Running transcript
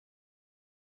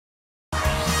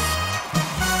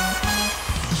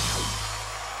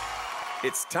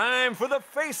It's time for the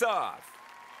face-off.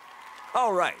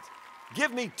 All right,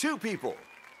 give me two people.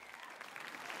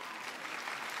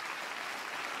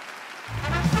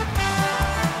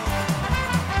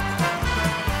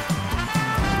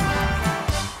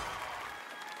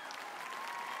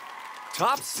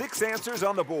 Top 6 answers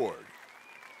on the board.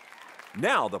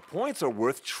 Now the points are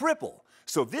worth triple,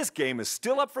 so this game is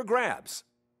still up for grabs.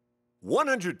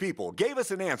 100 people gave us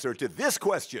an answer to this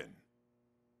question.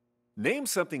 Name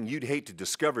something you'd hate to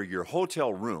discover your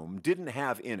hotel room didn't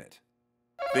have in it.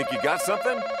 Think you got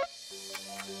something?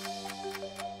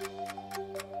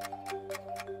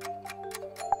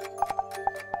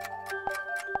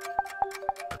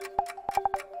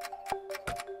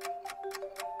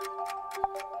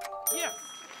 Yes.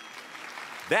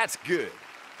 That's good.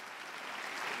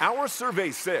 Our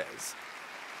survey says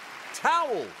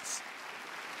towels.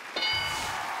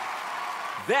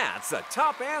 That's a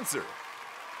top answer.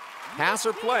 Pass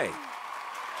or play?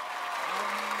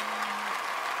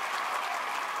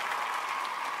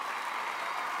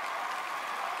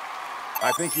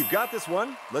 I think you've got this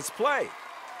one. Let's play.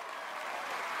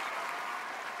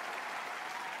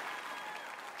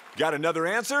 Got another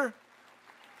answer?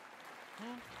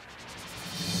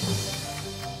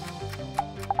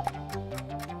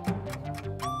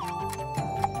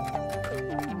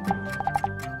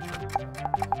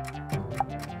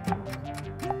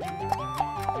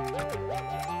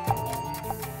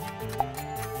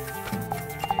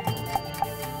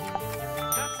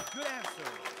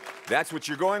 That's what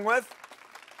you're going with?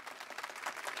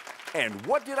 And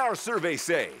what did our survey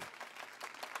say?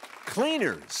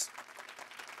 Cleaners.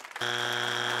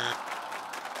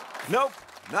 Nope,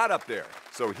 not up there.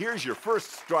 So here's your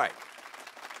first strike.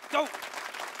 Go.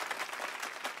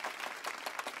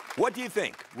 What do you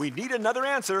think? We need another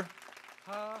answer.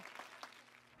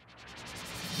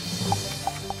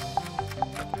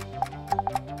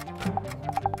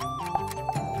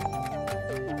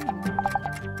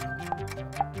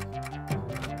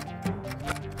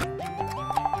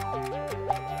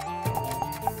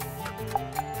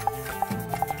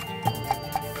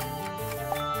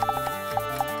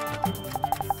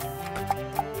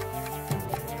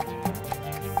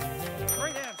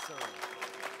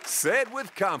 Said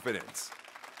with confidence.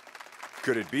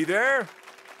 Could it be there?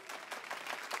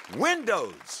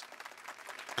 Windows.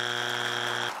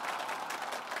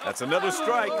 That's another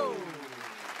strike.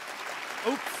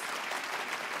 Oops.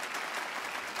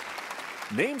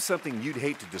 Name something you'd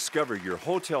hate to discover your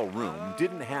hotel room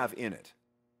didn't have in it.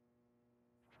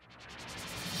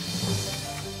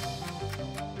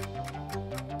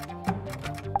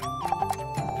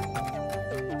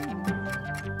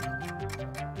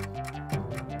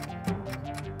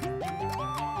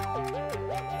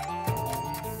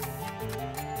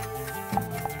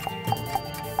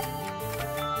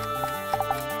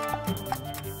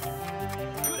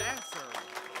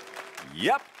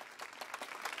 Yep.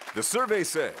 The survey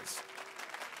says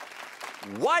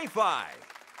Wi-Fi.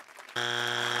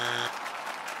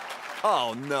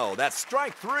 Oh no, that's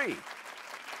strike 3.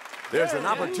 There's an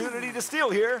opportunity to steal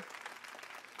here.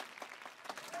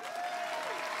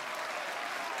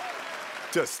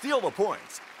 To steal the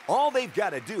points, all they've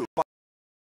got to do is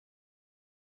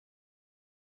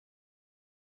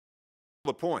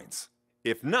the points.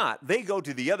 If not, they go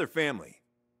to the other family.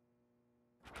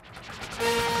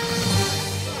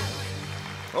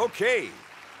 Okay,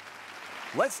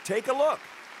 let's take a look.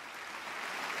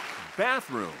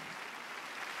 Bathroom.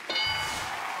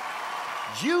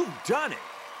 You've done it.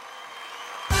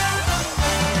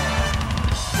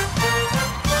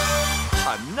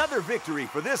 Another victory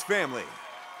for this family.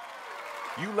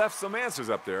 You left some answers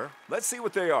up there. Let's see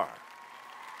what they are.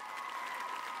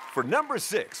 For number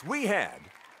 6, we had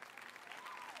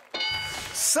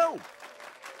soap.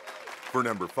 For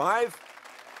number 5,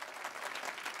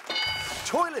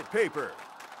 toilet paper.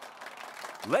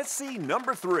 Let's see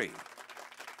number 3.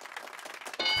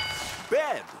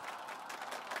 Bed.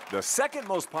 The second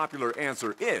most popular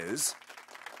answer is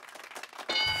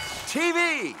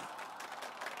TV.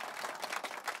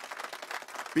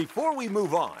 Before we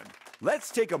move on, let's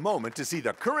take a moment to see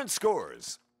the current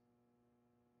scores.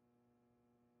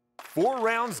 4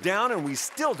 rounds down and we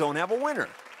still don't have a winner.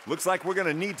 Looks like we're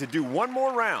gonna need to do one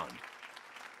more round.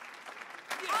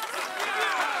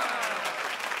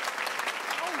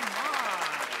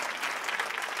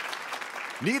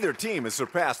 Neither team has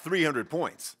surpassed 300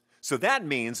 points, so that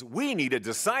means we need a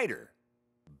decider.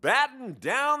 Batten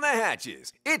down the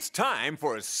hatches. It's time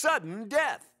for a sudden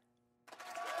death.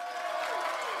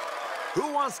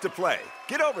 Who wants to play?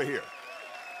 Get over here.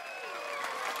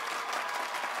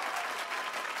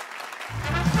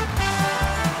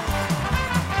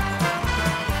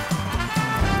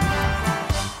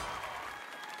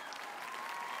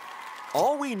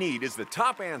 All we need is the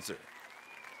top answer.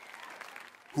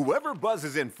 Whoever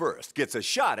buzzes in first gets a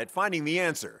shot at finding the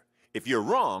answer. If you're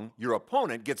wrong, your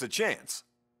opponent gets a chance.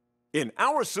 In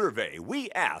our survey,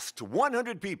 we asked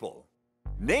 100 people,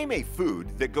 name a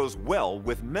food that goes well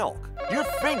with milk. Your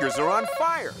fingers are on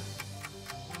fire.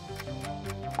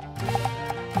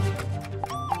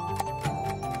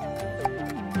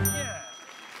 Yeah.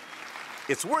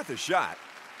 It's worth a shot.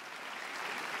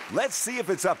 Let's see if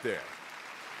it's up there.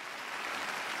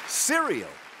 Cereal.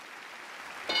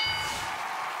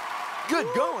 Good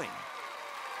going.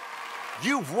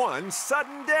 You've won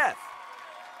sudden death.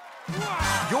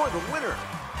 You're the winner.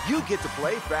 You get to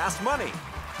play Fast Money.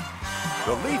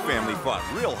 The Lee family fought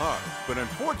real hard, but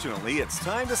unfortunately, it's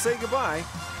time to say goodbye.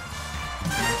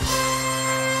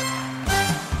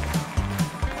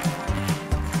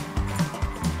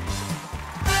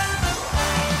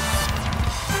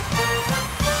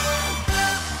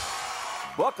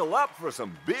 Buckle up for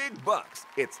some big bucks.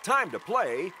 It's time to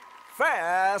play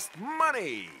Fast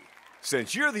Money.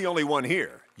 Since you're the only one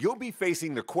here, you'll be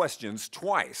facing the questions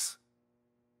twice.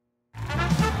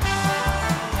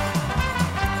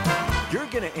 You're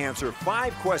going to answer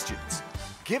 5 questions.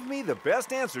 Give me the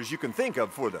best answers you can think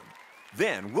of for them.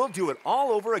 Then we'll do it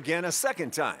all over again a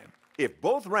second time. If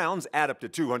both rounds add up to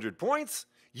 200 points,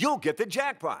 you'll get the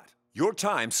jackpot. Your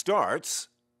time starts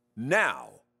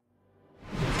now.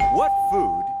 What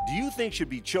food do you think should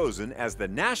be chosen as the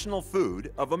national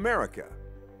food of America?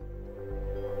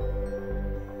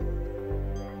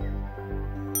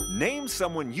 Name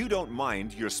someone you don't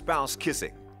mind your spouse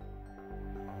kissing.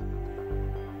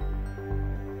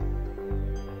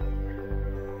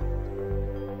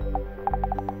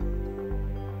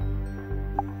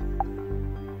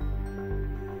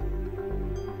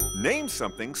 Name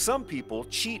something some people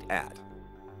cheat at.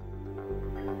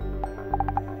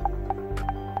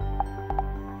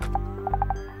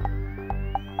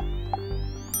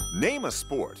 Name a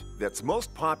sport that's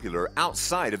most popular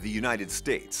outside of the United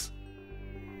States.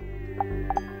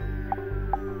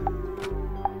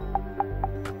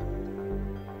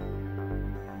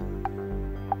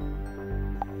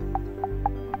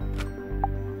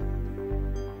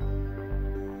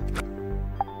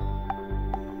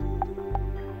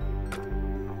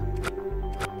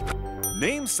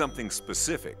 Name something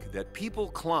specific that people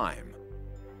climb.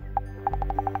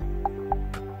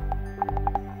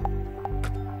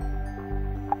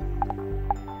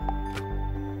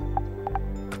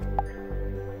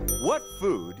 What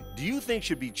food do you think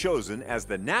should be chosen as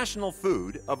the national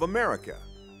food of America?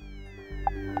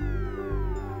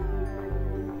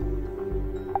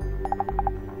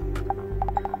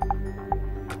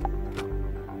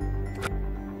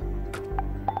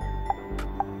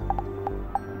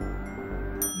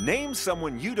 Name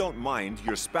someone you don't mind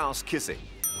your spouse kissing.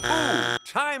 Ooh,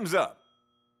 time's up.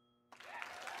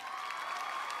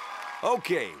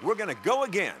 Okay, we're gonna go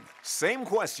again. Same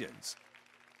questions.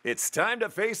 It's time to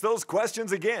face those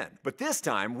questions again, but this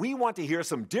time we want to hear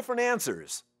some different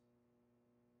answers.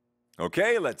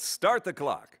 Okay, let's start the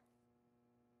clock.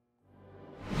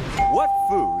 What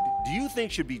food do you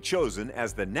think should be chosen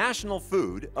as the national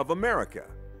food of America?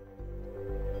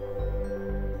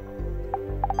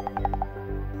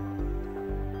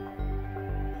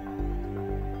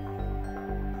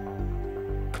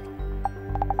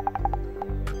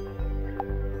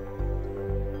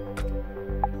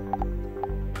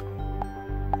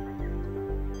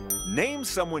 Name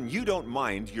someone you don't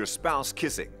mind your spouse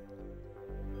kissing.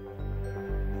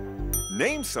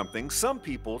 Name something some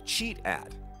people cheat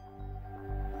at.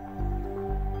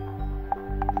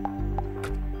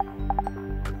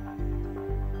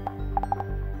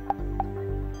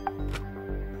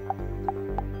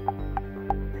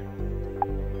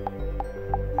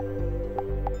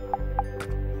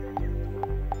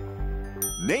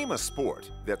 Name a sport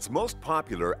that's most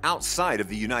popular outside of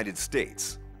the United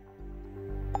States.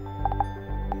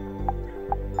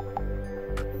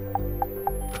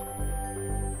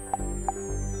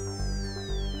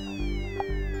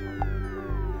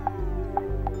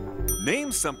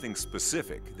 Name something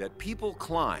specific that people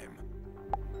climb.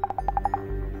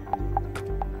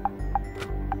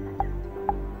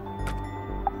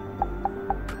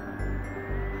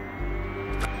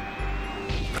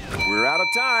 We're out of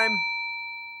time.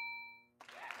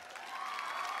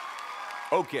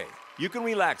 Okay, you can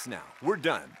relax now. We're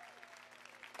done.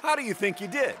 How do you think you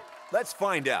did? Let's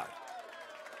find out.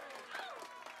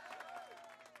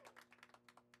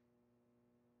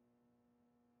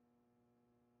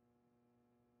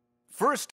 First